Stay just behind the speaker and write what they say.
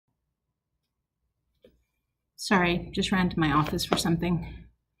Sorry, just ran to my office for something.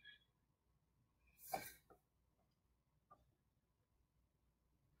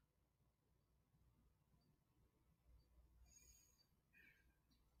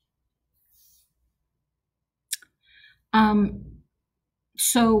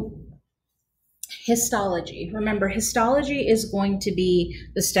 So histology. Remember, histology is going to be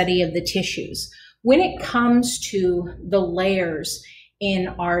the study of the tissues. When it comes to the layers in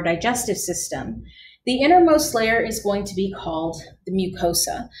our digestive system, the innermost layer is going to be called the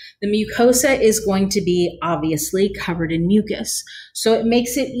mucosa. The mucosa is going to be obviously covered in mucus. So it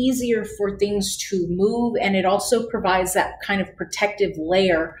makes it easier for things to move, and it also provides that kind of protective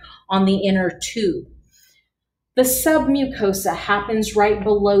layer on the inner tube. The submucosa happens right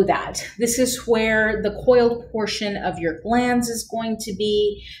below that. This is where the coiled portion of your glands is going to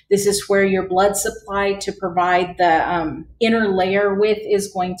be. This is where your blood supply to provide the inner layer with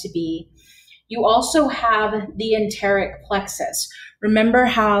is going to be. You also have the enteric plexus. Remember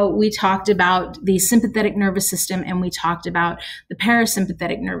how we talked about the sympathetic nervous system and we talked about the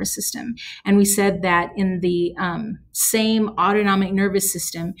parasympathetic nervous system. And we said that in the same autonomic nervous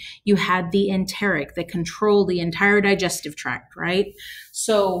system, you had the enteric that control the entire digestive tract, right?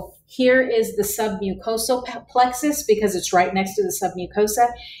 So here is the submucosal plexus because it's right next to the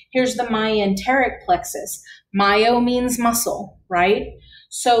submucosa. Here's the myenteric plexus. Myo means muscle, right?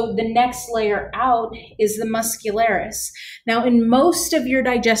 So the next layer out is the muscularis. Now, in most of your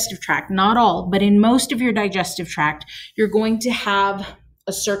digestive tract, not all, but in most of your digestive tract, you're going to have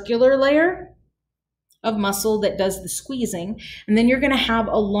a circular layer of muscle that does the squeezing, and then you're going to have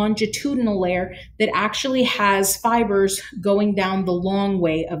a longitudinal layer that actually has fibers going down the long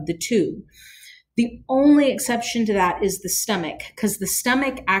way of the tube. The only exception to that is the stomach, because the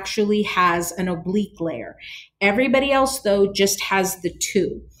stomach actually has an oblique layer. Everybody else, though, just has the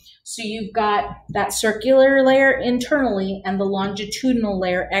two. So you've got that circular layer internally and the longitudinal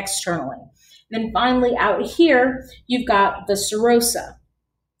layer externally. Then finally out here, you've got the serosa.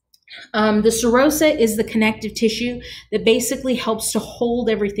 The serosa is the connective tissue that basically helps to hold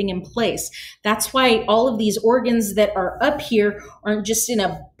everything in place. That's why all of these organs that are up here aren't just in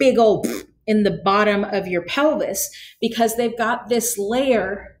a big old in the bottom of your pelvis, because they've got this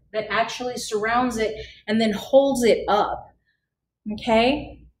layer that actually surrounds it and then holds it up.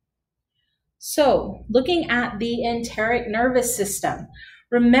 Okay? So, looking at the enteric nervous system,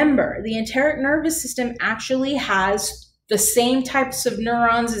 remember, the enteric nervous system actually has the same types of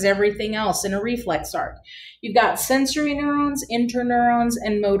neurons as everything else in a reflex arc. You've got sensory neurons, interneurons,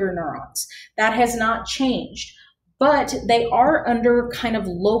 and motor neurons. That has not changed, but they are under kind of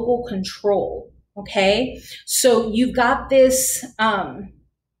local control, okay? So you've got this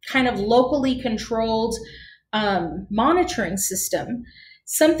kind of locally controlled monitoring system.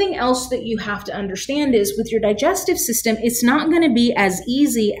 Something else that you have to understand is with your digestive system, it's not going to be as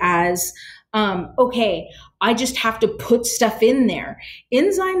easy as, okay, I just have to put stuff in there.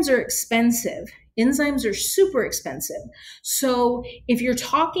 Enzymes are expensive. Enzymes are super expensive. So if you're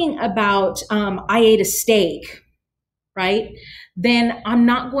talking about, I ate a steak, right? Then I'm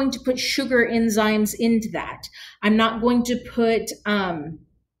not going to put sugar enzymes into that. I'm not going to put,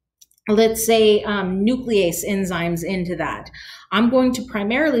 let's say, nuclease enzymes into that. I'm going to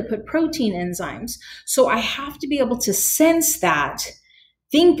primarily put protein enzymes. So I have to be able to sense that,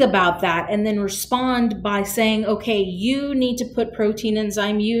 think about that, and then respond by saying, okay, you need to put protein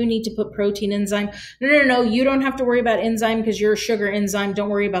enzyme, you need to put protein enzyme. No, you don't have to worry about enzyme because you're a sugar enzyme. Don't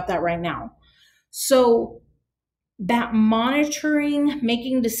worry about that right now. So that monitoring,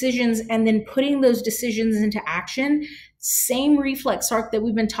 making decisions, and then putting those decisions into action, same reflex arc that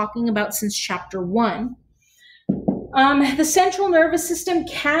we've been talking about since chapter 1. The central nervous system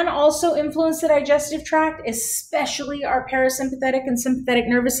can also influence the digestive tract, especially our parasympathetic and sympathetic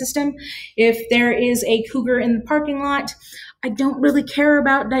nervous system. If there is a cougar in the parking lot, I don't really care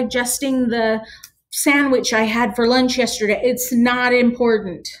about digesting the sandwich I had for lunch yesterday. It's not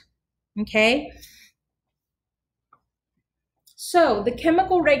important, okay? So the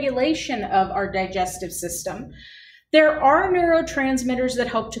chemical regulation of our digestive system. There are neurotransmitters that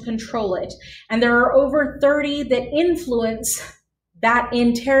help to control it, and there are over 30 that influence that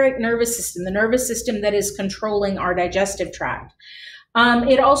enteric nervous system, the nervous system that is controlling our digestive tract.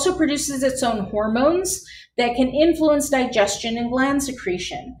 It also produces its own hormones that can influence digestion and gland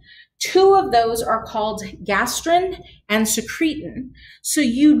secretion. 2 of those are called gastrin and secretin. So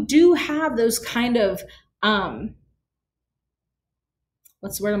you do have those kind of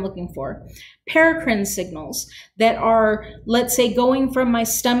what's the word I'm looking for? Paracrine signals that are, let's say, going from my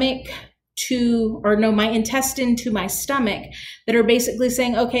stomach to, or no, my intestine to my stomach, that are basically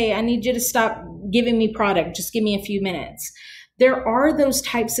saying, okay, I need you to stop giving me product, just give me a few minutes. There are those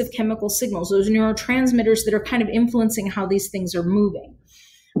types of chemical signals, those neurotransmitters that are kind of influencing how these things are moving.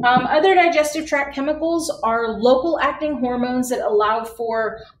 Other digestive tract chemicals are local acting hormones that allow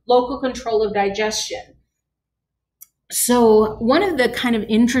for local control of digestion. So one of the kind of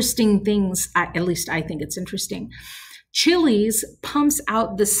interesting things, at least I think it's interesting, Chili's pumps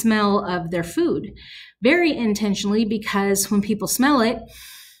out the smell of their food very intentionally, because when people smell it,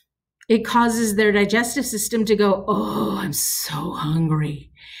 it causes their digestive system to go, oh, I'm so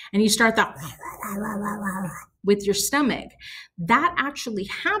hungry. And you start that with your stomach. That actually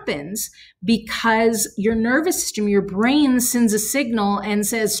happens because your nervous system, your brain sends a signal and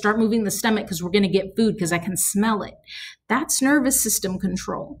says, start moving the stomach because we're going to get food because I can smell it. That's nervous system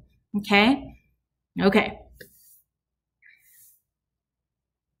control. Okay? Okay.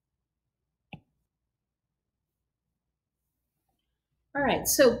 All right,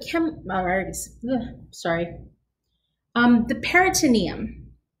 so the peritoneum.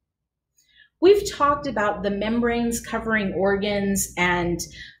 We've talked about the membranes covering organs and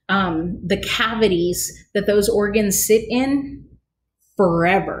the cavities that those organs sit in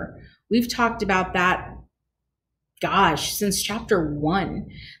forever. We've talked about that, gosh, since chapter 1.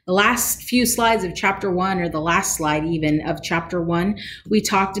 The last few slides of chapter 1, or the last slide even of chapter 1, we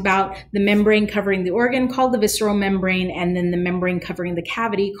talked about the membrane covering the organ called the visceral membrane, and then the membrane covering the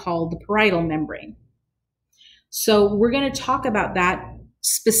cavity called the parietal membrane. So we're going to talk about that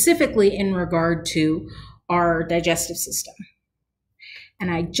specifically in regard to our digestive system.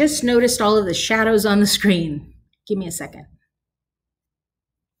 And I just noticed all of the shadows on the screen. Give me a second.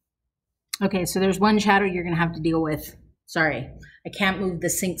 Okay, so there's one shadow you're going to have to deal with. Sorry, I can't move the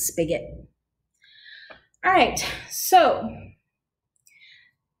sink spigot. All right, so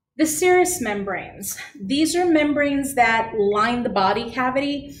the serous membranes. These are membranes that line the body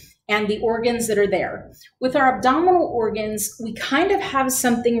cavity and the organs that are there. With our abdominal organs, we kind of have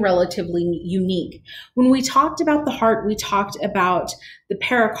something relatively unique. When we talked about the heart, we talked about the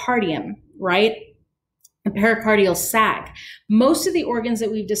pericardium, right? The pericardial sac. Most of the organs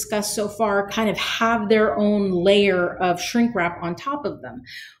that we've discussed so far kind of have their own layer of shrink wrap on top of them.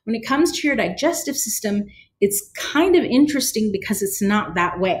 When it comes to your digestive system, it's kind of interesting because it's not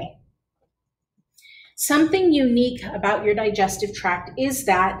that way. Something unique about your digestive tract is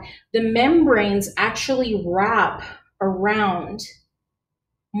that the membranes actually wrap around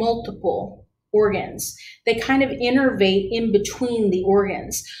multiple organs. They kind of innervate in between the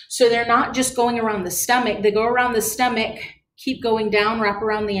organs. So they're not just going around the stomach. They go around the stomach, keep going down, wrap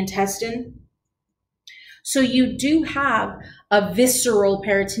around the intestine. So you do have a visceral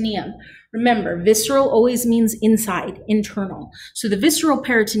peritoneum. Remember, visceral always means inside, internal. So the visceral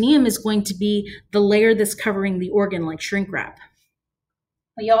peritoneum is going to be the layer that's covering the organ like shrink wrap.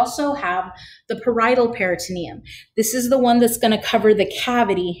 We also have the parietal peritoneum. This is the one that's going to cover the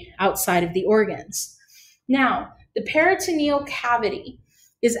cavity outside of the organs. Now, the peritoneal cavity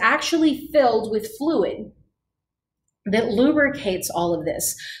is actually filled with fluid that lubricates all of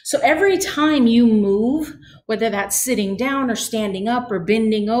this. So every time you move, whether that's sitting down or standing up or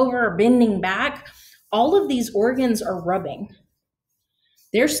bending over or bending back, all of these organs are rubbing.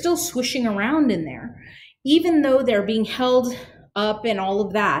 They're still swishing around in there. Even though they're being held up and all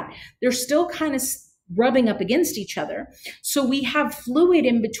of that, they're still kind of rubbing up against each other. So we have fluid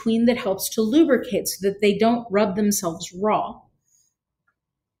in between that helps to lubricate so that they don't rub themselves raw.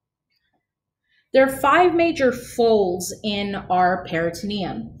 There are 5 major folds in our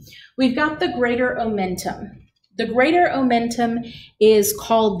peritoneum. We've got the greater omentum. The greater omentum is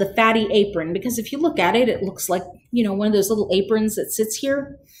called the fatty apron because if you look at it, it looks like, you know, one of those little aprons that sits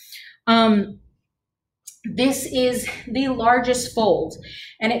here. This is the largest fold,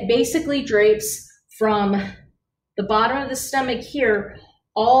 and it basically drapes from the bottom of the stomach here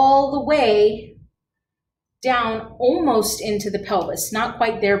all the way down almost into the pelvis. Not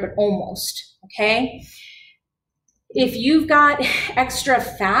quite there, but almost. Okay, if you've got extra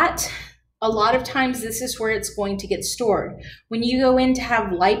fat, a lot of times this is where it's going to get stored. When you go in to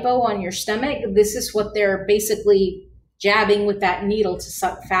have lipo on your stomach, this is what they're basically jabbing with that needle to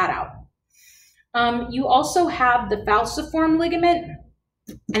suck fat out. You also have the falciform ligament,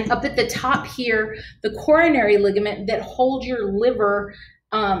 and up at the top here, the coronary ligament that holds your liver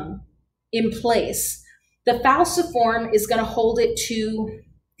in place. The falciform is going to hold it to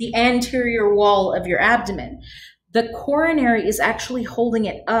the anterior wall of your abdomen. The coronary is actually holding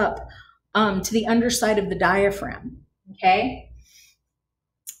it up to the underside of the diaphragm, okay?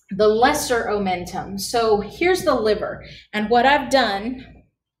 The lesser omentum. So here's the liver. And what I've done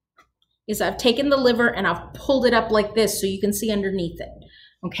is I've taken the liver and I've pulled it up like this so you can see underneath it,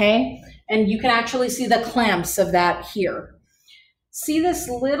 okay? And you can actually see the clamps of that here. See this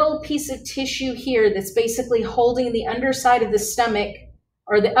little piece of tissue here that's basically holding the underside of the stomach,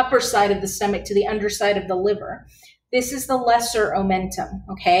 or the upper side of the stomach to the underside of the liver. This is the lesser omentum,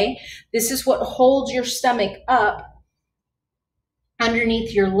 okay? This is what holds your stomach up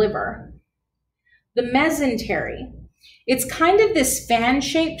underneath your liver. The mesentery, it's kind of this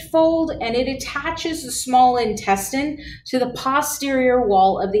fan-shaped fold, and it attaches the small intestine to the posterior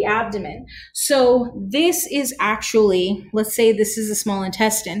wall of the abdomen. So this is actually, let's say this is a small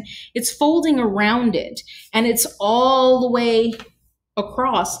intestine, it's folding around it, and it's all the way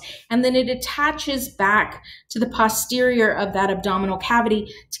across, and then it attaches back to the posterior of that abdominal cavity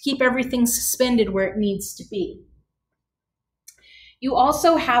to keep everything suspended where it needs to be. You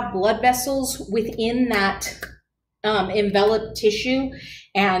also have blood vessels within that enveloped tissue,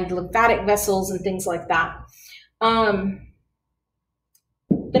 and lymphatic vessels and things like that. The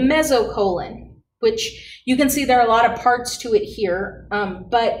mesocolon, which you can see there are a lot of parts to it here,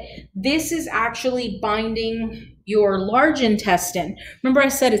 but this is actually binding your large intestine. Remember I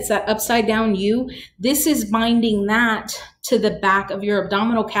said it's that upside down U? This is binding that to the back of your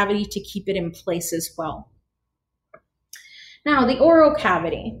abdominal cavity to keep it in place as well. Now, the oral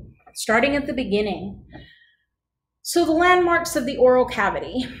cavity, starting at the beginning. So the landmarks of the oral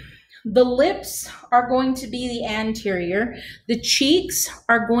cavity. The lips are going to be the anterior. The cheeks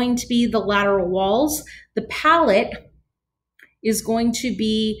are going to be the lateral walls. The palate is going to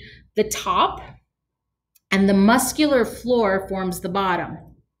be the top, and the muscular floor forms the bottom,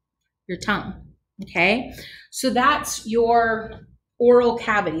 your tongue, okay? So that's your oral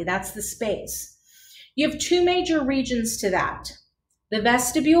cavity, that's the space. You have two major regions to that, the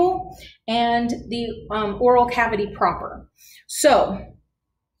vestibule and the oral cavity proper. So,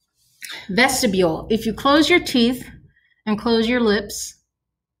 vestibule, if you close your teeth and close your lips,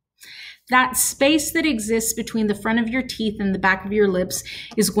 that space that exists between the front of your teeth and the back of your lips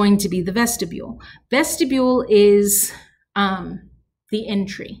is going to be the vestibule. Vestibule is the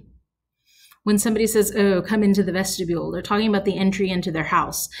entry. When somebody says, oh, come into the vestibule, they're talking about the entry into their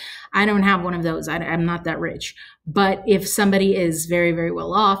house. I don't have one of those. I'm not that rich. But if somebody is very, very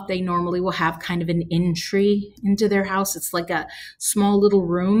well off, they normally will have kind of an entry into their house. It's like a small little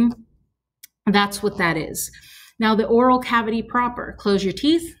room. That's what that is. Now, the oral cavity proper, close your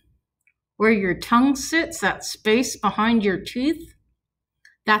teeth. Where your tongue sits, that space behind your teeth,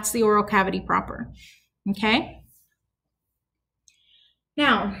 that's the oral cavity proper, okay?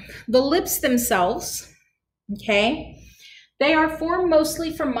 Now, the lips themselves, okay, they are formed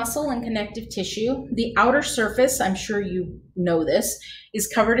mostly from muscle and connective tissue. The outer surface, I'm sure you know this, is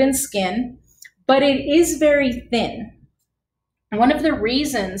covered in skin, but it is very thin. One of the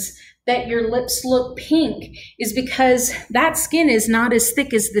reasons that your lips look pink is because that skin is not as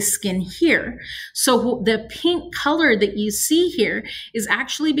thick as the skin here. So the pink color that you see here is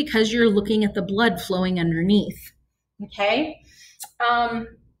actually because you're looking at the blood flowing underneath, okay?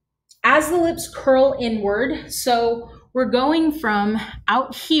 As the lips curl inward, so we're going from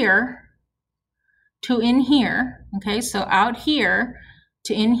out here to in here, okay? So out here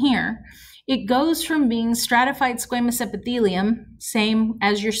to in here. It goes from being stratified squamous epithelium, same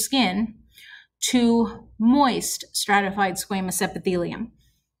as your skin, to moist stratified squamous epithelium,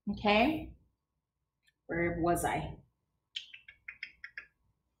 okay? Where was I?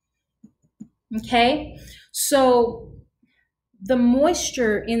 Okay, so the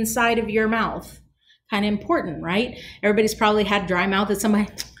moisture inside of your mouth, kind of important, right? Everybody's probably had dry mouth at somebody,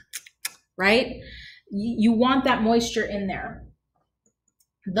 right? You want that moisture in there.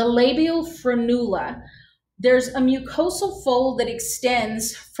 The labial frenula, there's a mucosal fold that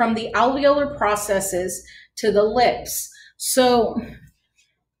extends from the alveolar processes to the lips. So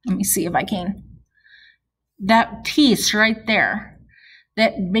let me see if I can. That piece right there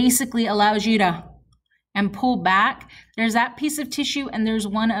that basically allows you to and pull back, there's that piece of tissue, and there's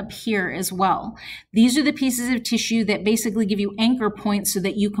one up here as well. These are the pieces of tissue that basically give you anchor points so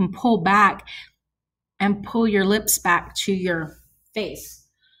that you can pull back and pull your lips back to your face.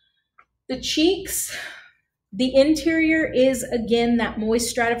 The cheeks, the interior is, again, that moist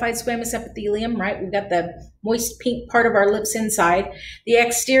stratified squamous epithelium, right? We've got the moist pink part of our lips inside. The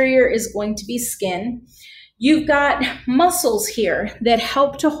exterior is going to be skin. You've got muscles here that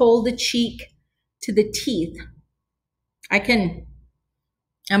help to hold the cheek to the teeth. I can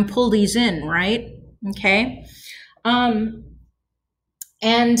pull these in, right? Okay. And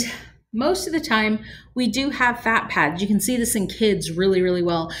most of the time, we do have fat pads. You can see this in kids really, really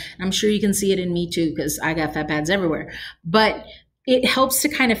well. I'm sure you can see it in me too, because I got fat pads everywhere. But it helps to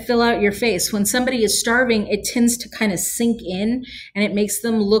kind of fill out your face. When somebody is starving, it tends to kind of sink in and it makes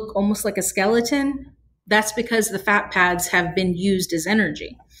them look almost like a skeleton. That's because the fat pads have been used as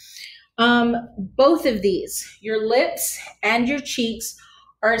energy. Both of these, your lips and your cheeks,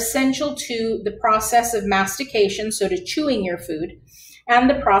 are essential to the process of mastication, so to chewing your food, and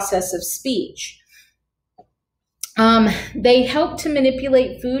the process of speech. They help to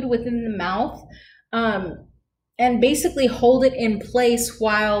manipulate food within the mouth and basically hold it in place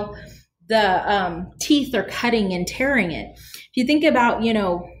while the teeth are cutting and tearing it. If you think about,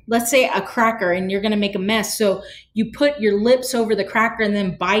 let's say a cracker and you're going to make a mess, so you put your lips over the cracker and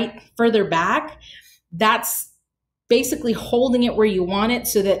then bite further back, that's basically holding it where you want it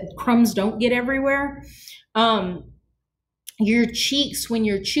so that crumbs don't get everywhere. Your cheeks, when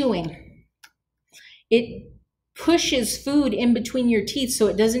you're chewing, it pushes food in between your teeth so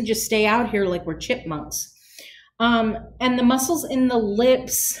it doesn't just stay out here like we're chipmunks. And the muscles in the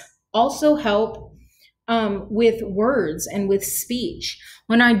lips also help with words and with speech.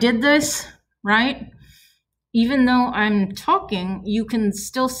 When I did this, right, even though I'm talking, you can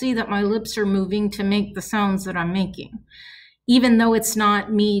still see that my lips are moving to make the sounds that I'm making. Even though it's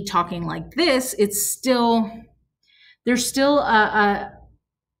not me talking like this, it's still, there's still a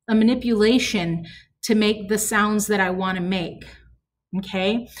manipulation to make the sounds that I want to make.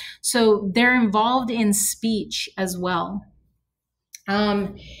 Okay, so they're involved in speech as well.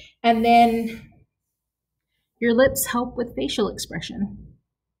 And then your lips help with facial expression.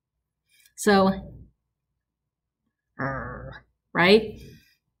 So, right?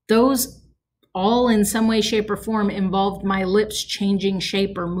 Those all in some way, shape, or form involved my lips changing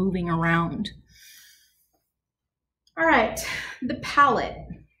shape or moving around. All right, the palate.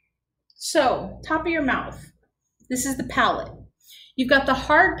 So, top of your mouth. This is the palate. You've got the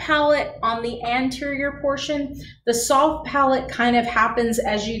hard palate on the anterior portion. The soft palate kind of happens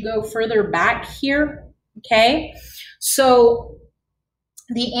as you go further back here, okay? So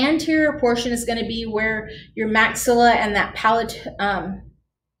the anterior portion is going to be where your maxilla and that palate,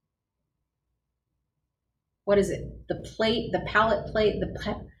 what is it? The plate, the palate plate,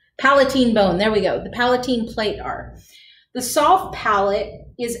 the palatine bone, there we go. The palatine plate are. The soft palate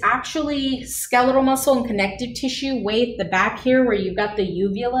is actually skeletal muscle and connective tissue way at the back here where you've got the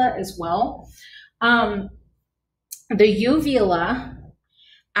uvula as well. The uvula,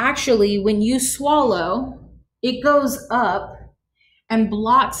 actually, when you swallow, it goes up and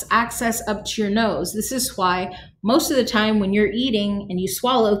blocks access up to your nose. This is why most of the time when you're eating and you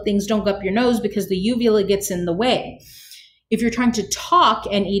swallow, things don't go up your nose because the uvula gets in the way. If you're trying to talk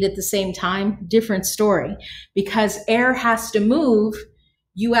and eat at the same time, different story. Because air has to move,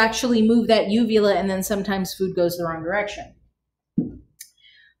 you actually move that uvula and then sometimes food goes the wrong direction.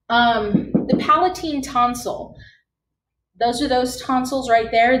 The palatine tonsil. Those are those tonsils right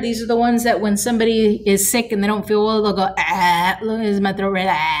there. These are the ones that when somebody is sick and they don't feel well, they'll go, ah, is my throat red,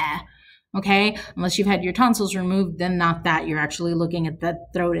 ah. Okay? Unless you've had your tonsils removed, then not that. You're actually looking at the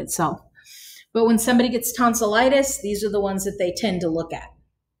throat itself. But when somebody gets tonsillitis, these are the ones that they tend to look at.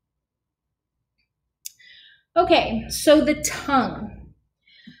 Okay, so the tongue.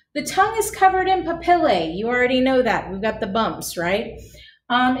 The tongue is covered in papillae. You already know that. We've got the bumps, right?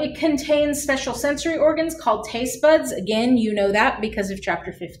 It contains special sensory organs called taste buds. Again, you know that because of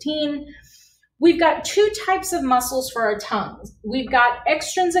chapter 15. We've got two types of muscles for our tongues. We've got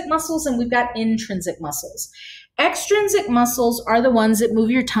extrinsic muscles and we've got intrinsic muscles. Extrinsic muscles are the ones that move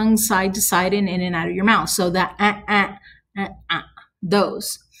your tongue side to side and in and out of your mouth. So the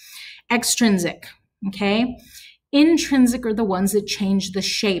those. Extrinsic, okay? Intrinsic are the ones that change the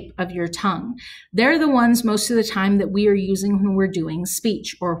shape of your tongue. They're the ones most of the time that we are using when we're doing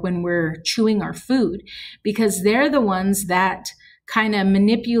speech or when we're chewing our food, because they're the ones that kind of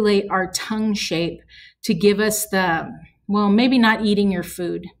manipulate our tongue shape to give us the, well, maybe not eating your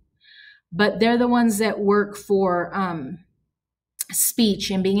food, but they're the ones that work for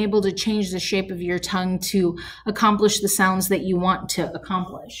speech and being able to change the shape of your tongue to accomplish the sounds that you want to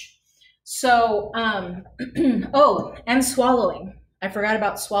accomplish. So, oh, and swallowing. I forgot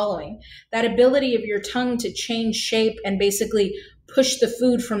about swallowing. That ability of your tongue to change shape and basically push the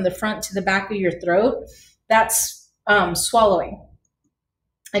food from the front to the back of your throat, that's swallowing.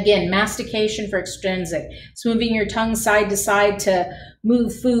 Again, mastication for extrinsic. It's moving your tongue side to side to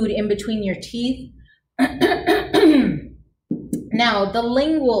move food in between your teeth. Now, the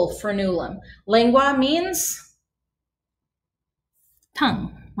lingual frenulum. Lingua means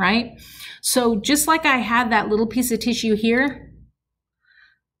tongue, right? So just like I had that little piece of tissue here,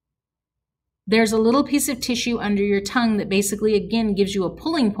 there's a little piece of tissue under your tongue that basically, again, gives you a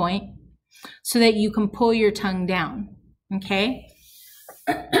pulling point so that you can pull your tongue down, okay?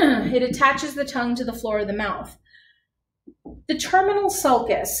 It attaches the tongue to the floor of the mouth. The terminal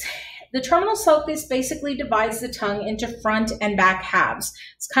sulcus. The terminal sulcus basically divides the tongue into front and back halves.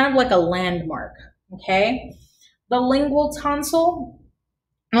 It's kind of like a landmark, okay? The lingual tonsil.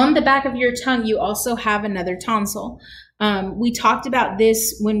 On the back of your tongue, you also have another tonsil. We talked about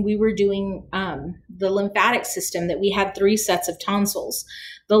this when we were doing the lymphatic system, that we had 3 sets of tonsils.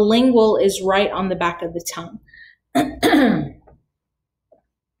 The lingual is right on the back of the tongue.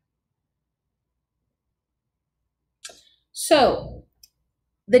 So,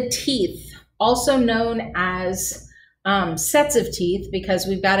 the teeth, also known as sets of teeth, because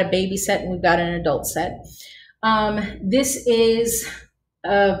we've got a baby set and we've got an adult set. This is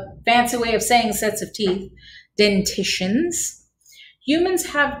a fancy way of saying sets of teeth, dentitions. Humans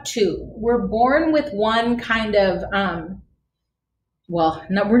have 2. We're born with one kind of, well,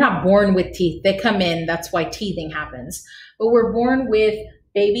 no, we're not born with teeth. They come in, that's why teething happens. But we're born with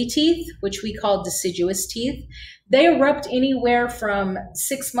baby teeth, which we call deciduous teeth. They erupt anywhere from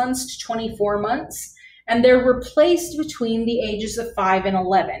 6 months to 24 months, and they're replaced between the ages of 5 and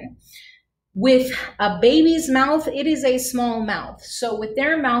 11. With a baby's mouth, it is a small mouth. So with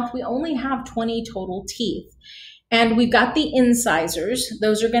their mouth, we only have 20 total teeth. And we've got the incisors.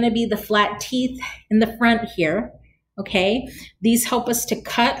 Those are going to be the flat teeth in the front here, okay? These help us to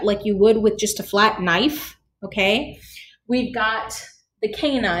cut like you would with just a flat knife, okay? We've got the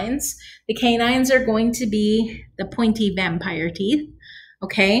canines. The canines are going to be the pointy vampire teeth,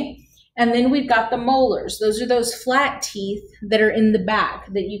 okay? And then we've got the molars. Those are those flat teeth that are in the back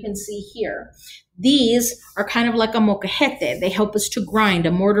that you can see here. These are kind of like a molcajete. They help us to grind,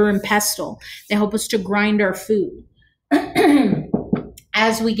 a mortar and pestle. They help us to grind our food.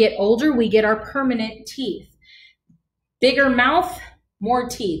 As we get older, we get our permanent teeth. Bigger mouth, more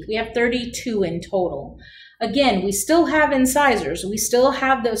teeth. We have 32 in total. Again, we still have incisors. We still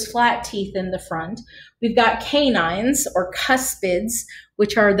have those flat teeth in the front. We've got canines or cuspids,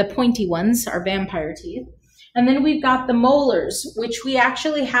 which are the pointy ones, our vampire teeth. And then we've got the molars, which we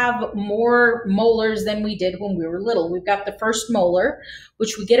actually have more molars than we did when we were little. We've got the first molar,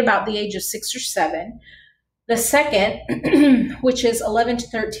 which we get about the age of 6 or 7. The second, which is 11 to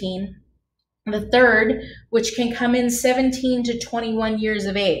 13. The third, which can come in 17 to 21 years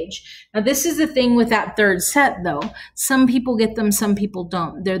of age. Now, this is the thing with that third set, though. Some people get them, some people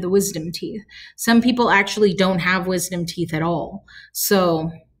don't. They're the wisdom teeth. Some people actually don't have wisdom teeth at all. So,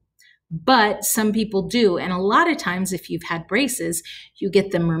 but some people do. And a lot of times, if you've had braces, you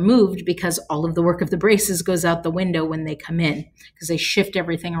get them removed because all of the work of the braces goes out the window when they come in, because they shift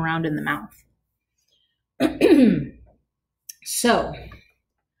everything around in the mouth. So,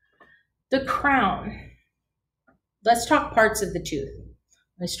 the crown. Let's talk parts of the tooth.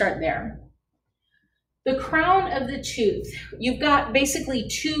 Let's start there. The crown of the tooth. You've got basically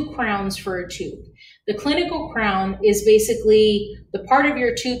 2 crowns for a tooth. The clinical crown is basically the part of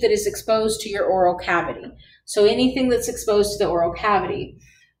your tooth that is exposed to your oral cavity. So anything that's exposed to the oral cavity.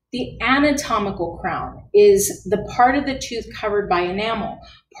 The anatomical crown is the part of the tooth covered by enamel.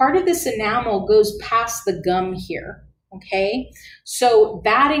 Part of this enamel goes past the gum here. Okay, so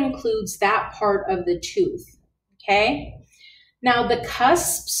that includes that part of the tooth, okay? Now, the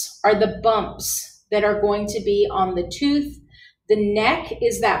cusps are the bumps that are going to be on the tooth. The neck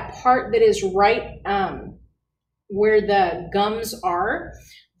is that part that is right where the gums are.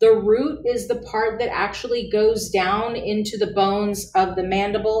 The root is the part that actually goes down into the bones of the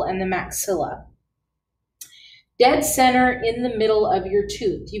mandible and the maxilla. Dead center in the middle of your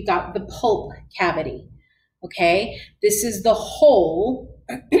tooth, you've got the pulp cavity. Okay, this is the hole,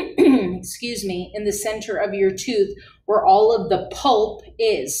 excuse me, in the center of your tooth where all of the pulp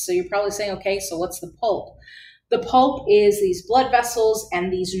is. So you're probably saying, okay, so what's the pulp? The pulp is these blood vessels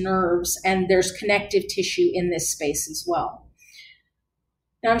and these nerves, and there's connective tissue in this space as well.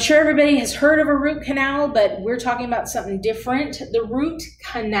 Now, I'm sure everybody has heard of a root canal, but we're talking about something different. The root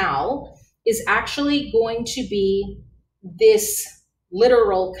canal is actually going to be this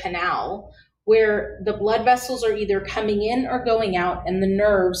literal canal where the blood vessels are either coming in or going out, and the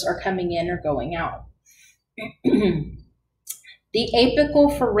nerves are coming in or going out. The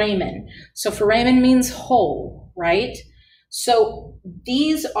apical foramen. So foramen means hole, right? So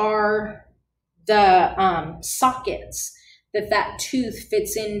these are the sockets that tooth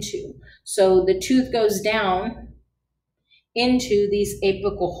fits into. So the tooth goes down into these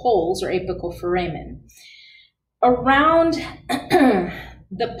apical holes or apical foramen. Around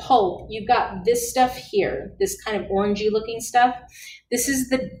the pulp, you've got this stuff here, this kind of orangey looking stuff. This is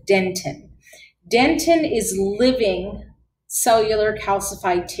the dentin. Dentin is living cellular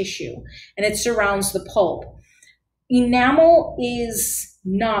calcified tissue, and it surrounds the pulp. enamel is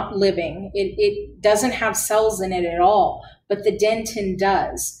not living. It doesn't have cells in it at all, but the dentin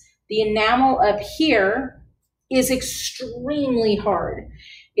does. The enamel up here is extremely hard.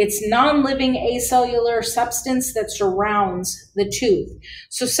 It's non-living acellular substance that surrounds the tooth.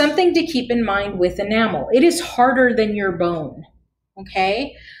 So something to keep in mind with enamel. It is harder than your bone,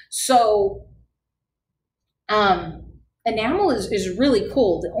 okay? So enamel is really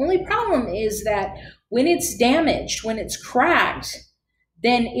cool. The only problem is that when it's damaged, when it's cracked,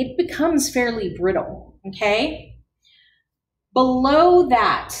 then it becomes fairly brittle, okay? Below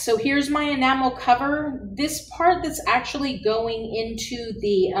that, so here's my enamel cover. This part that's actually going into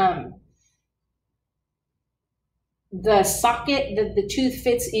the socket that the tooth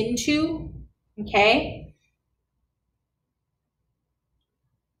fits into, okay?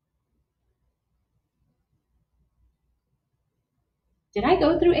 Did I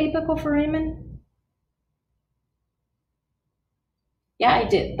go through apical foramen? Yeah, I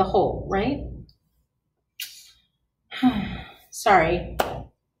did, the whole, right? Sorry.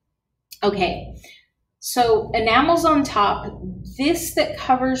 Okay, so enamel's on top. This that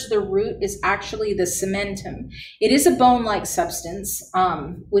covers the root is actually the cementum. It is a bone-like substance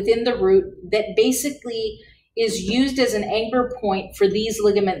within the root that basically is used as an anchor point for these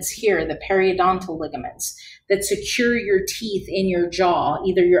ligaments here, the periodontal ligaments, that secure your teeth in your jaw,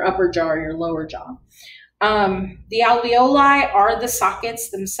 either your upper jaw or your lower jaw. The alveoli are the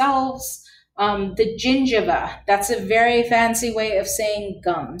sockets themselves. The gingiva, that's a very fancy way of saying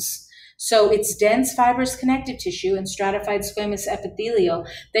gums. So it's dense fibrous connective tissue and stratified squamous epithelial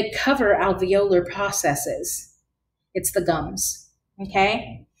that cover alveolar processes. It's the gums,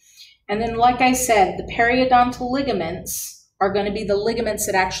 okay? And then, like I said, the periodontal ligaments are going to be the ligaments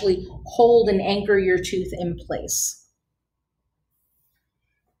that actually hold and anchor your tooth in place.